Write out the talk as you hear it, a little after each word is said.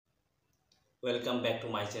Welcome back to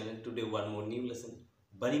my channel. Today one more new lesson.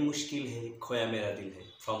 बड़ी मुश्किल है खोया मेरा दिल है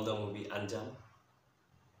फ्रॉम द मूवी अंजाम।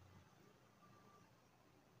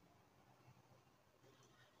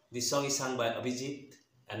 This song is sung by Abhijit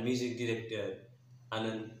and music director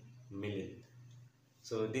Anand Milind.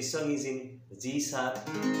 So this song is in G sharp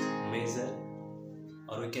major,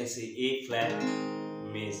 or we can say A flat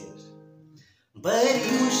major. बड़ी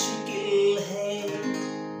मुश्किल है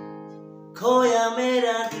खोया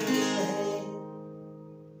मेरा दिल है,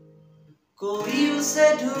 कोई उसे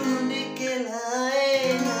ढूंढ के लाए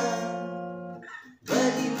ना।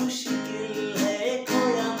 बड़ी मुश्किल है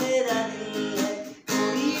खोया मेरा दिल है,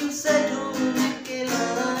 कोई उसे ढूंढ के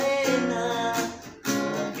लाए ना।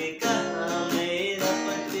 आगे कहाँ मेरा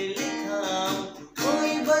पट लिखाऊं,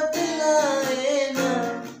 कोई बतलाए ना।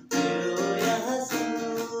 रो या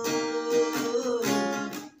हंसूं,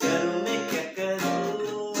 करूं मैं क्या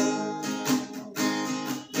करूं।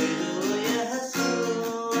 रो या हंसूं,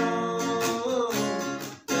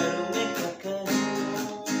 करूं मैं क्या करूं।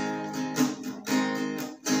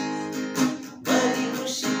 बड़ी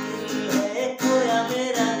मुश्किल है खोया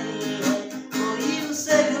मेरा दिल है, कोई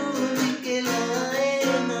उसे ढूंढ के लाए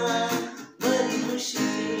ना। बड़ी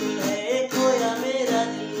मुश्किल है खोया मेरा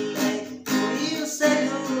दिल है, कोई उसे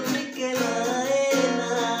ढूंढ के लाए ना।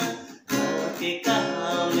 आके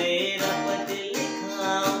कहाँ मेरा पट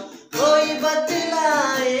लिखाऊं, कोई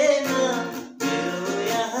बतलाए ना। रो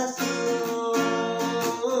या हंसूं,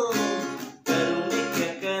 करूं मैं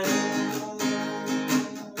क्या करूं।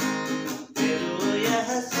 रो या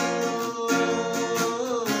हंसूं,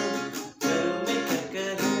 करूं मैं क्या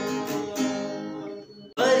करूं।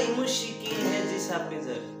 बड़ी मुश्किल है जिस आप में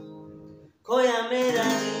जर खोया मेरा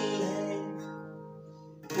दिल है,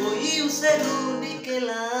 कोई उसे ढूंढ के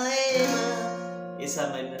लाए ना। ऐसा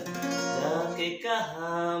मैंने जाके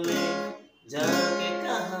कहाँ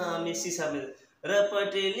में शीशा में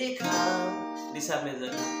रपट लिखा। दिशा में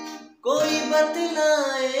जर कोई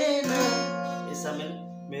बतलाए ना। ऐसा मैं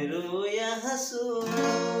रो या हंसूं।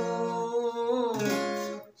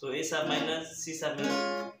 So ऐसा मैंने शीशा में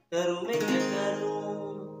करूं मैं क्या करूं।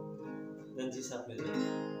 Then शीशा में जर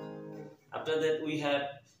after that we have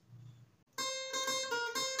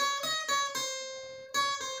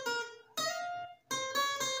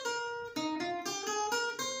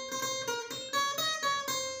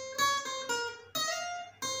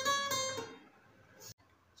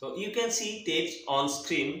so you can see tapes on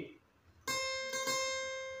screen.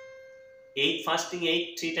 8 fasting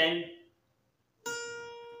 8 3 times,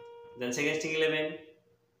 then second sting 11,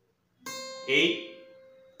 8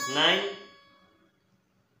 9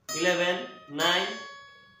 11 9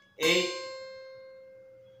 8,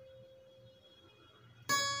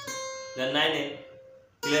 then 9 8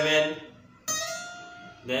 11,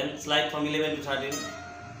 then slide from 11 to 13,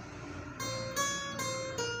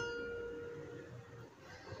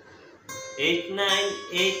 8 9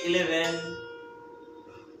 8 11.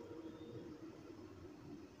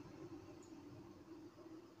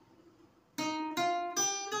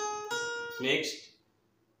 Next,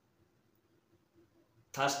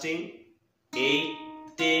 third string 8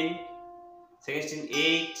 10, second string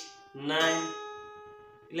 8 9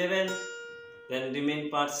 11, then remain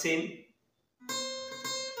part same.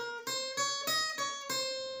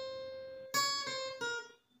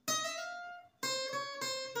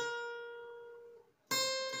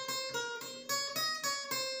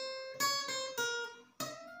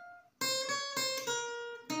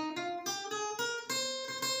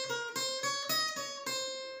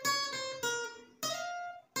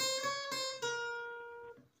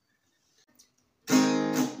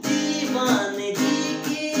 दीवानगी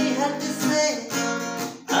की हद से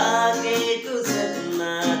आगे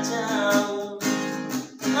गुजरना चाहूं,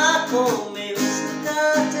 आंखों में उसका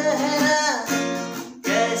चेहरा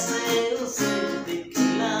कैसे उसे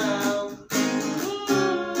दिखलाऊं।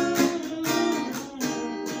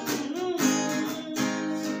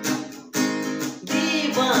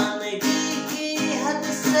 दीवानगी की हद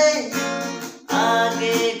से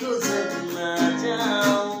आगे गुजरना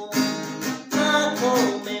चाहूं, आंखों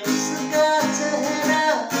में उसका चेहरा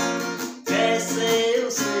कैसे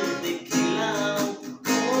उसे दिखलाऊं।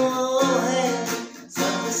 वो है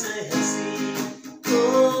सबसे हंसी,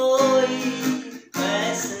 कोई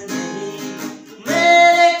ऐसे नहीं।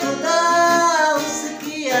 मेरे खुदा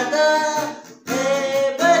उसकी अदा है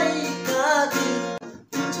बड़ी कातिल,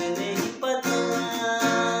 मुझे नहीं पता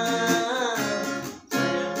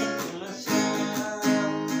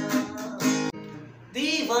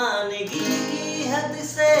दीवानगी की हद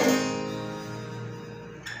से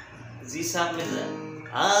जी साहब में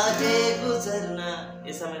आगे गुजरना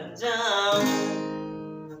ऐसा मैं जाऊं।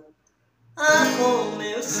 आँखों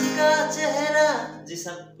में उसका चेहरा, जी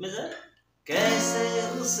सब मेजर, कैसे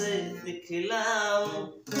उसे दिखलाऊं,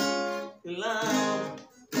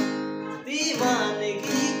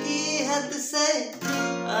 दीवानगी की हद से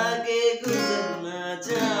आगे गुजर ना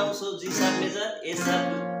जाऊं। सो जी सब मेजर, ए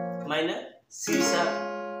सब माइनर, सी सब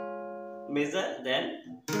मेजर, देन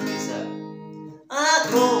डी सब।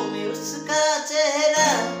 आँखों में उसका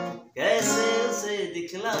चेहरा, कैसे उसे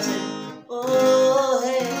दिखलाऊं, ओ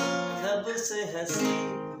है कब से हंसी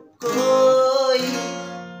कोई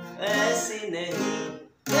ऐसी नहीं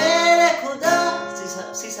मेरे खुदा,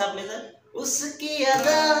 सी साहब मेजर, उसकी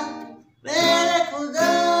अदा, मेरे खुदा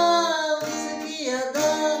उसकी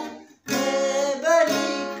अदा, है बड़ी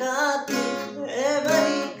कातिल, है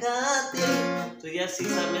बड़ी कातिल। तो यह सी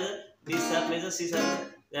साहब मेजर, डी साहब मेजर, सी साहब,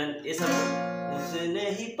 देन ए साहब, मुझे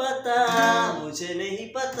नहीं पता, मुझे नहीं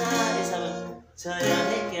पता, ए साहब, छाया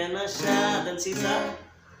है क्या नशा, देन सी साहब,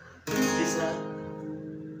 डी साहब,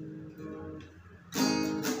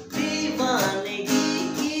 दीवानगी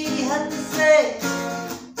की हद से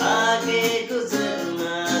आगे गुजर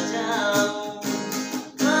ना जाऊं।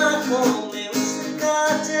 आँखों में उसका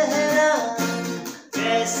चेहरा,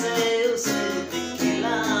 कैसे उसे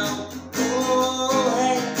दिखलाऊं, वो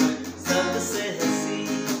है सबसे हंसी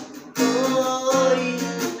कोई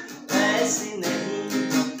ऐसी नहीं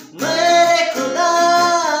मेरे खुदा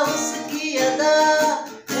उसकी अदा,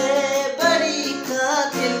 है बड़ी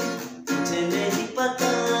कातिल, मुझे नहीं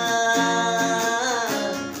पता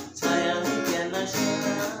छाया है क्या नशा,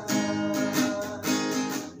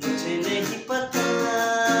 मुझे नहीं पता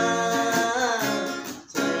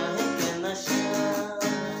छाया है क्या नशा।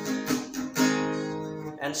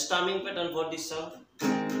 And strumming pattern for this song,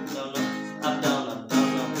 down up, down up,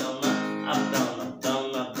 down up, down up, down up,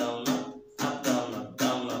 down up, down up, up, down up,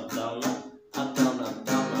 down up, down up, up, down up,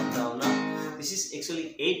 down up, down up. This is actually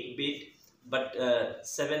 8 beat, but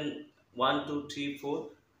 7, 1, 2, 3, 4,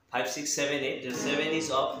 5, 6, 7, 8. The 7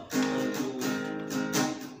 is up, 1, 2,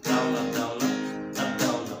 down up, down up, up,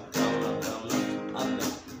 down up, down up, down up, up,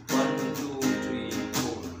 down. 1, 2, 3,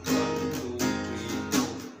 4, 1, 2, 3,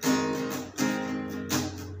 4.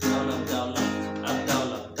 Down up, down up, up, down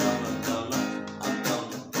up, down up, down up, up, down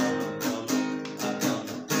up, down up, down up, up, down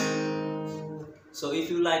up. So if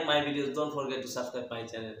you like my videos, don't forget to subscribe my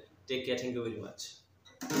channel. Take care. Thank you very much.